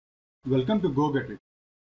Welcome to Go Get It.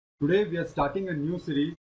 Today we are starting a new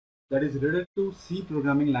series that is related to C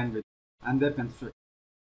programming language and their constructs.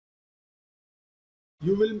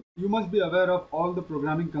 You must be aware of all the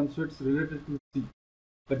programming constructs related to C,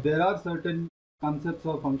 but there are certain concepts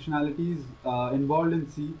or functionalities involved in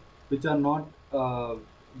C which are not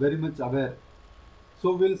very much aware.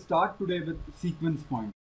 So we'll start today with sequence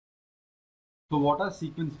points. So what are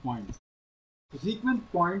sequence points? So sequence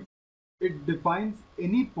points, it defines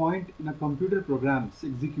any point in a computer program's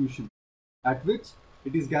execution at which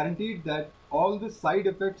it is guaranteed that all the side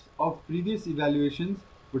effects of previous evaluations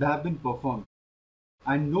would have been performed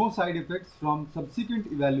and no side effects from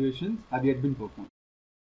subsequent evaluations have yet been performed.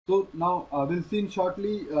 So now we'll see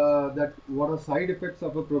shortly that what are side effects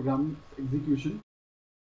of a program's execution.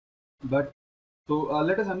 But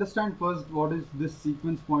let us understand first what is this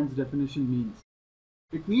sequence points definition means.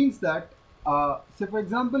 It means that say for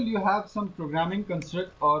example you have some programming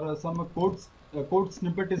construct or some code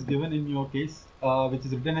snippet is given in your case which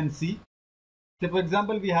is written in C. Say for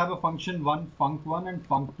example we have a function 1, func1 and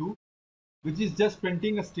func2 which is just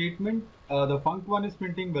printing a statement. The func1 is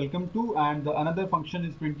printing welcome to and the another function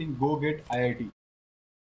is printing go get IIT,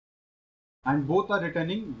 and both are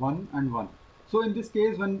returning 1 and 1. So in this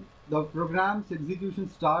case when the program's execution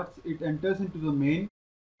starts, it enters into the main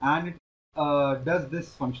and it does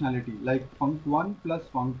this functionality like func1 plus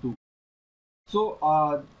func2.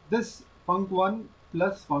 So this func1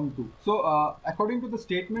 plus func2. So according to the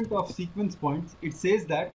statement of sequence points, it says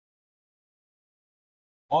that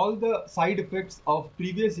all the side effects of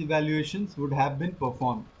previous evaluations would have been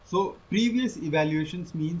performed. So previous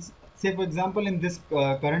evaluations means, say for example in this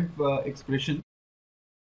current expression,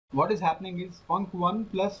 what is happening is func1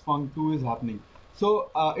 plus func2 is happening. So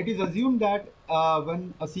it is assumed that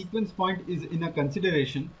when a sequence point is in a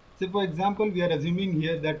consideration, say for example we are assuming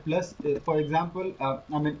here that plus, for example,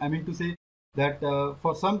 I mean to say that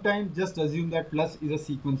for some time just assume that plus is a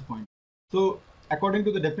sequence point. So according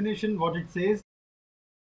to the definition, what it says,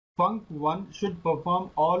 func1 should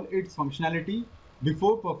perform all its functionality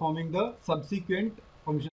before performing the subsequent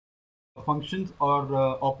functions or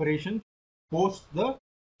operations post the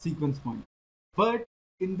sequence point. But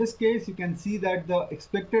in this case, you can see that the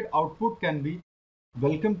expected output can be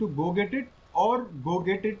welcome to go get it or go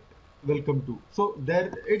get it welcome to. So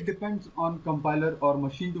there it depends on compiler or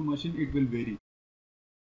machine to machine, it will vary.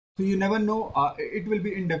 So you never know, it will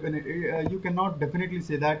be indefinite. You cannot definitely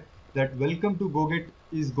say that welcome to go get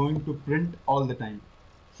is going to print all the time.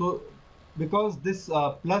 So because this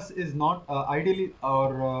plus is not ideally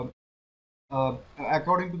or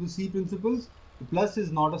according to the C principles, the plus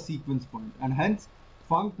is not a sequence point, and hence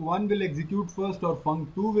func1 will execute first or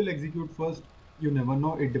func2 will execute first. You never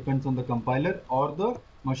know, it depends on the compiler or the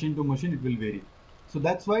machine to machine, it will vary. So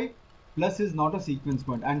that's why plus is not a sequence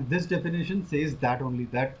point, and this definition says that only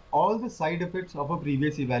that all the side effects of a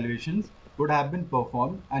previous evaluations would have been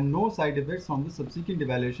performed and no side effects from the subsequent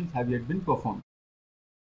evaluations have yet been performed.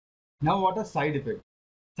 Now what are side effects?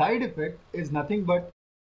 Side effect is nothing but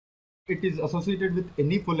it is associated with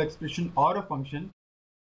any full expression or a function.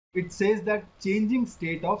 It says that changing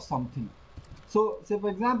state of something. So say for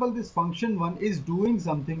example this function 1 is doing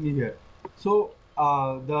something here. So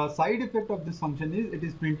the side effect of this function is it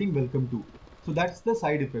is printing welcome to. So that's the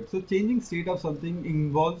side effect. So changing state of something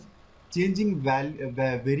involves changing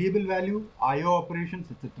variable value, IO operations,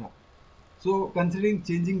 etc. So considering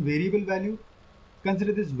changing variable value,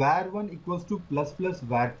 consider this var1 equals to plus plus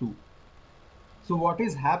var2. So what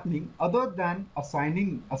is happening other than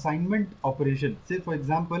assignment operation? Say for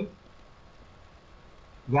example,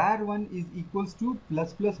 var1 is equals to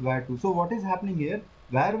plus plus var2. So what is happening here?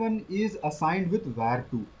 var1 is assigned with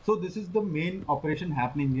var2. So this is the main operation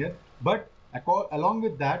happening here. But along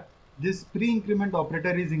with that, this pre-increment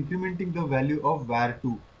operator is incrementing the value of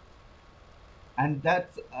var2, and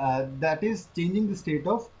that is changing the state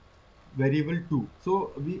of variable 2.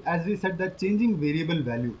 So as we said that changing variable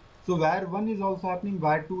value. So var1 is also happening,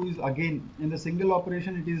 var2 is again in the single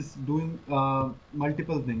operation, it is doing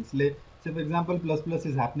multiple things. Say for example plus plus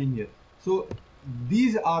is happening here. So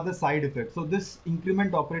these are the side effects. So this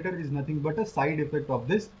increment operator is nothing but a side effect of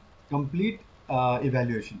this complete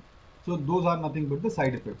evaluation. So those are nothing but the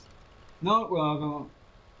side effects. Now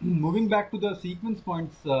moving back to the sequence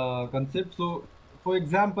points concept. So for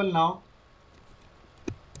example now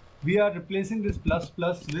we are replacing this plus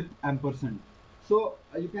plus with ampersand. So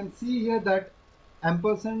you can see here that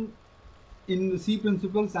ampersand in the C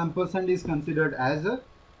principles, ampersand is considered as a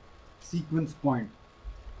sequence point.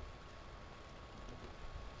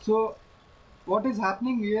 So what is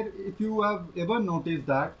happening here, if you have ever noticed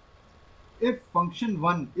that if function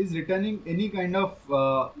 1 is returning any kind of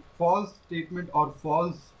false statement or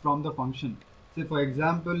false from the function, say for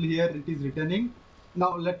example here it is returning,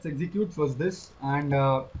 now let's execute first this and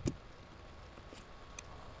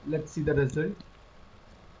let's see the result.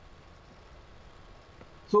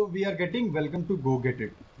 So we are getting welcome to go get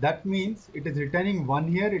it. That means it is returning 1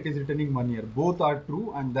 here, it is returning 1 here. Both are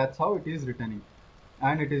true, and that's how it is returning.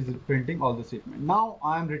 And it is printing all the statement. Now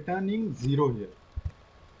I am returning 0 here.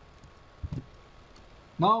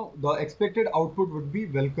 Now the expected output would be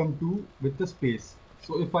welcome to with the space.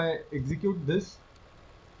 So if I execute this,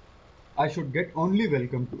 I should get only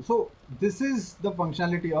welcome to. So this is the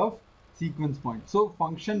functionality of sequence point. So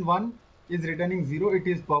function 1 is returning 0, it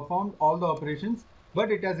is performed all the operations, but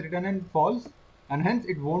it has written in false, and hence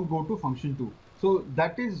it won't go to function 2. So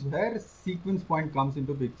that is where sequence point comes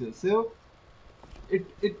into picture. So it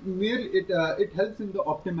helps in the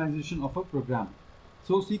optimization of a program.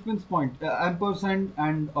 So sequence point, ampersand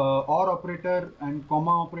and or operator and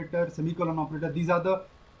comma operator, semicolon operator, these are the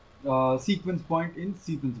sequence point in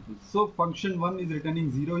C principles. So function 1 is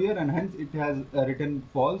returning 0 here, and hence it has written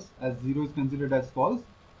false, as 0 is considered as false,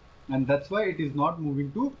 and that's why it is not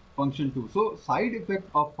moving to function 2. So side effect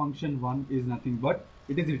of function 1 is nothing but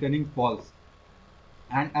it is returning false,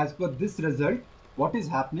 and as per this result, what is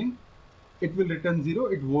happening, it will return 0,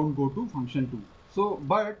 it won't go to function 2. So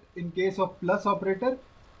but in case of plus operator,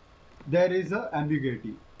 there is a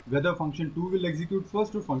ambiguity whether function 2 will execute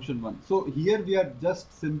first or function 1. So here we are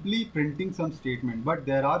just simply printing some statement, but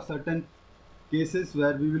there are certain cases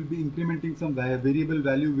where we will be incrementing some variable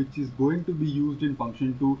value which is going to be used in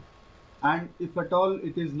function 2, and if at all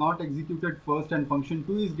it is not executed first and function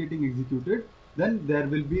 2 is getting executed, then there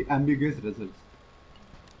will be ambiguous results.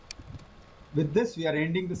 With this, we are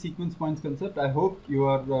ending the sequence points concept. I hope you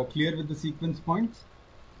are clear with the sequence points.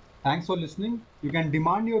 Thanks for listening. You can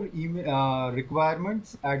demand your email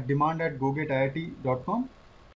requirements at demand@gogetIIT.com.